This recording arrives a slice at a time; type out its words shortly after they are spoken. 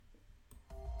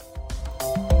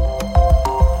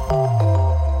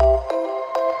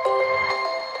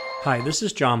Hi, this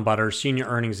is John Butter, Senior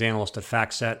Earnings Analyst at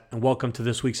FactSet, and welcome to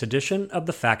this week's edition of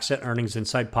the FactSet Earnings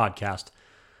Insight Podcast.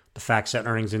 The FactSet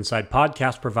Earnings Insight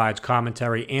Podcast provides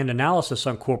commentary and analysis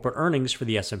on corporate earnings for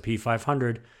the S&P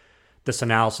 500. This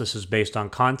analysis is based on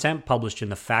content published in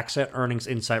the FactSet Earnings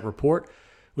Insight Report,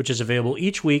 which is available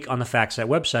each week on the FactSet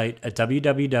website at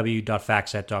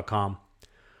www.factset.com.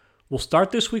 We'll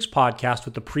start this week's podcast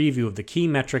with a preview of the key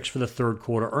metrics for the third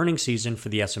quarter earnings season for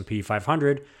the S&P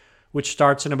 500, which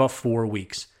starts in about 4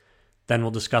 weeks. Then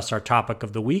we'll discuss our topic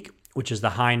of the week, which is the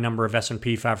high number of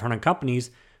S&P 500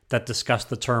 companies that discuss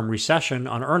the term recession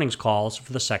on earnings calls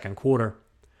for the second quarter.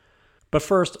 But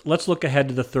first, let's look ahead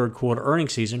to the third quarter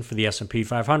earnings season for the S&P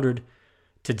 500.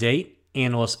 To date,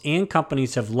 analysts and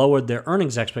companies have lowered their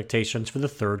earnings expectations for the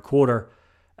third quarter.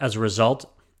 As a result,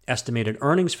 estimated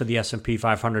earnings for the S&P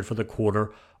 500 for the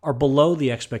quarter are below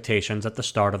the expectations at the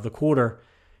start of the quarter.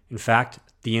 In fact,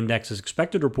 the index is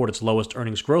expected to report its lowest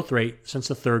earnings growth rate since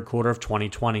the third quarter of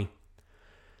 2020.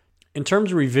 In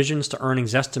terms of revisions to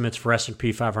earnings estimates for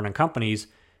S&P 500 companies,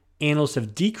 analysts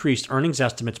have decreased earnings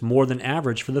estimates more than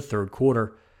average for the third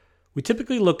quarter. We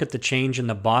typically look at the change in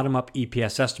the bottom-up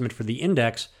EPS estimate for the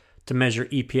index to measure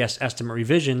EPS estimate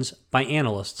revisions by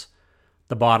analysts.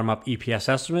 The bottom-up EPS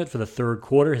estimate for the third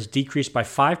quarter has decreased by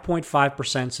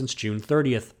 5.5% since June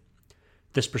 30th.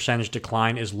 This percentage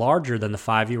decline is larger than the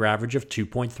 5-year average of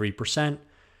 2.3%.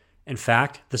 In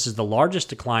fact, this is the largest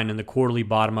decline in the quarterly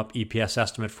bottom-up EPS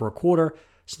estimate for a quarter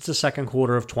since the second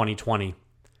quarter of 2020.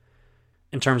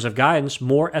 In terms of guidance,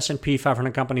 more S&P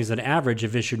 500 companies than average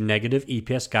have issued negative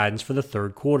EPS guidance for the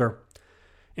third quarter.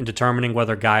 In determining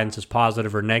whether guidance is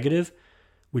positive or negative,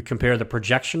 we compare the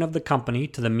projection of the company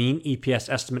to the mean EPS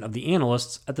estimate of the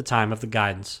analysts at the time of the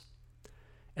guidance.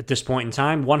 At this point in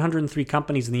time, 103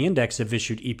 companies in the index have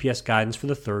issued EPS guidance for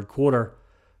the third quarter.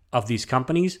 Of these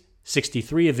companies,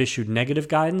 63 have issued negative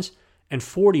guidance and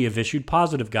 40 have issued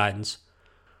positive guidance.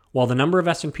 While the number of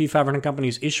S&P 500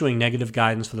 companies issuing negative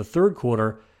guidance for the third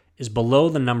quarter is below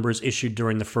the numbers issued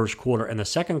during the first quarter and the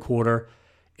second quarter,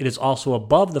 it is also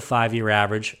above the 5-year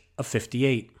average of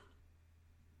 58.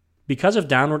 Because of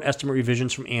downward estimate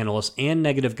revisions from analysts and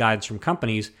negative guidance from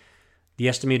companies, the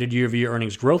estimated year-over-year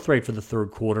earnings growth rate for the third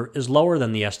quarter is lower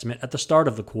than the estimate at the start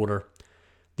of the quarter.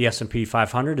 The S&P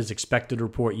 500 is expected to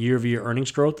report year-over-year earnings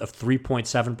growth of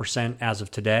 3.7% as of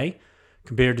today,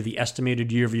 compared to the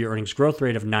estimated year-over-year earnings growth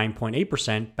rate of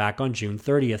 9.8% back on June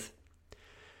 30th.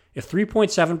 If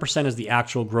 3.7% is the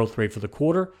actual growth rate for the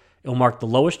quarter, it will mark the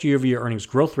lowest year-over-year earnings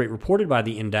growth rate reported by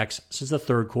the index since the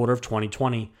third quarter of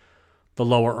 2020. The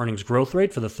lower earnings growth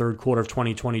rate for the third quarter of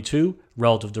 2022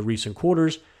 relative to recent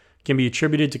quarters can be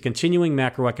attributed to continuing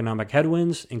macroeconomic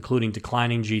headwinds, including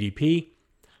declining GDP,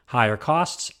 higher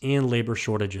costs, and labor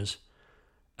shortages.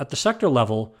 At the sector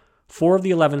level, 4 of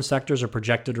the 11 sectors are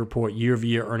projected to report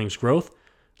year-over-year earnings growth,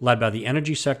 led by the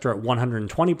energy sector at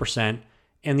 120%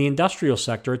 and the industrial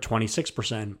sector at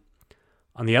 26%.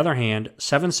 On the other hand,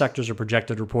 7 sectors are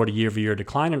projected to report a year-over-year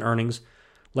decline in earnings,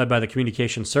 led by the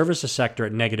communication services sector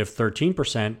at negative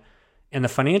 13% and the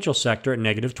financial sector at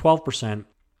negative 12%.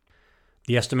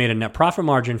 The estimated net profit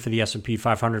margin for the S&P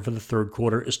 500 for the third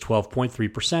quarter is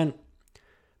 12.3%.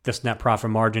 This net profit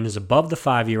margin is above the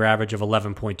 5-year average of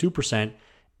 11.2%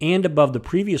 and above the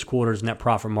previous quarter's net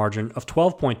profit margin of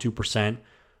 12.2%,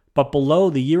 but below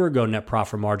the year-ago net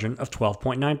profit margin of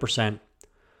 12.9%.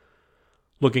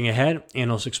 Looking ahead,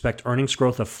 analysts expect earnings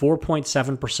growth of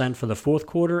 4.7% for the fourth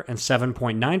quarter and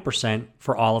 7.9%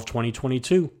 for all of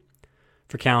 2022.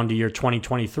 For calendar year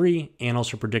 2023,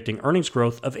 analysts are predicting earnings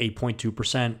growth of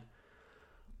 8.2%.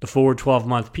 The forward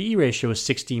 12-month PE ratio is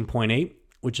 16.8,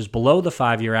 which is below the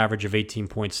 5-year average of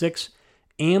 18.6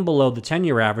 and below the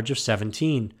 10-year average of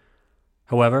 17.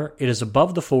 However, it is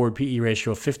above the forward PE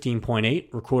ratio of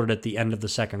 15.8 recorded at the end of the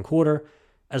second quarter,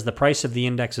 as the price of the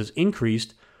index has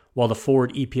increased while the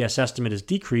forward EPS estimate has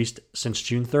decreased since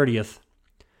June 30th.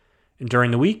 And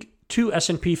during the week, 2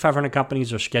 S&P 500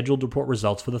 companies are scheduled to report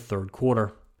results for the third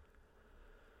quarter.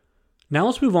 Now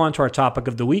let's move on to our topic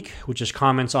of the week, which is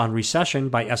comments on recession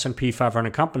by S&P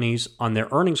 500 companies on their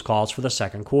earnings calls for the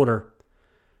second quarter.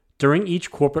 During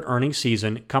each corporate earnings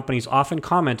season, companies often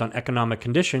comment on economic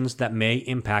conditions that may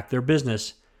impact their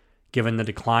business. Given the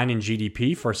decline in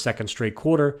GDP for a second straight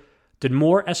quarter, did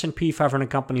more S&P 500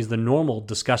 companies than normal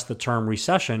discuss the term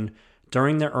recession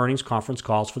during their earnings conference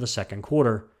calls for the second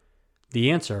quarter? The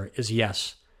answer is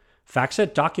yes.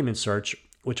 FactSet Document Search,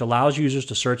 which allows users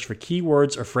to search for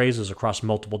keywords or phrases across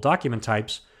multiple document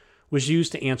types, was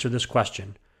used to answer this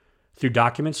question. Through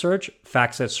Document Search,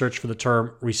 FactSet searched for the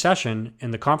term recession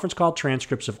in the conference call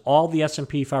transcripts of all the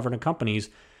S&P 500 companies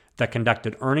that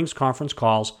conducted earnings conference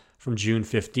calls from June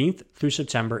 15th through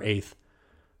September 8th.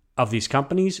 Of these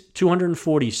companies,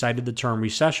 240 cited the term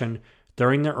recession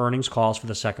during their earnings calls for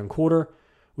the second quarter,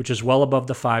 which is well above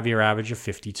the 5-year average of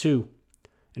 52.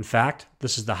 In fact,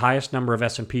 this is the highest number of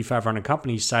S&P 500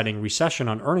 companies citing recession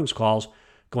on earnings calls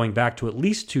going back to at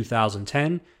least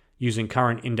 2010, using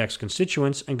current index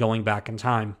constituents and going back in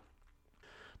time.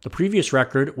 The previous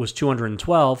record was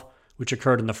 212, which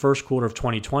occurred in the first quarter of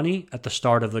 2020 at the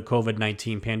start of the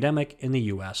COVID-19 pandemic in the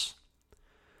U.S.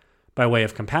 By way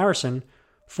of comparison,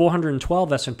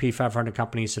 412 S&P 500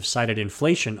 companies have cited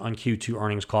inflation on Q2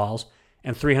 earnings calls,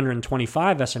 and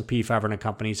 325 S&P 500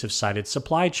 companies have cited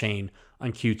supply chain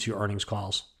on Q2 earnings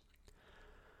calls.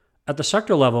 At the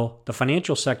sector level, the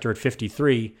financial sector at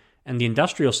 53 and the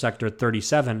industrial sector at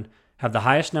 37 have the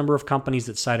highest number of companies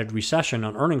that cited recession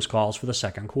on earnings calls for the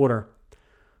second quarter.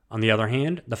 On the other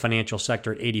hand, the financial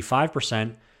sector at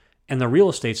 85% and the real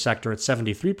estate sector at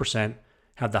 73%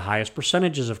 have the highest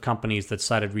percentages of companies that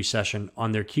cited recession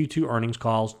on their Q2 earnings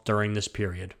calls during this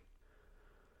period.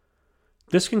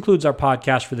 This concludes our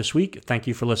podcast for this week. Thank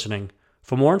you for listening.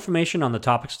 For more information on the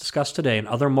topics discussed today and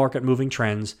other market-moving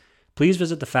trends, please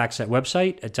visit the FactSet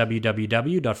website at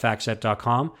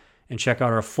www.factset.com and check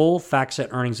out our full FactSet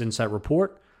Earnings Insight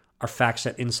report, our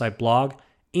FactSet Insight blog,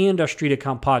 and our Street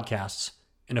Account podcasts.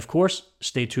 And of course,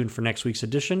 stay tuned for next week's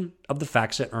edition of the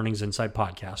FactSet Earnings Insight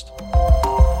podcast.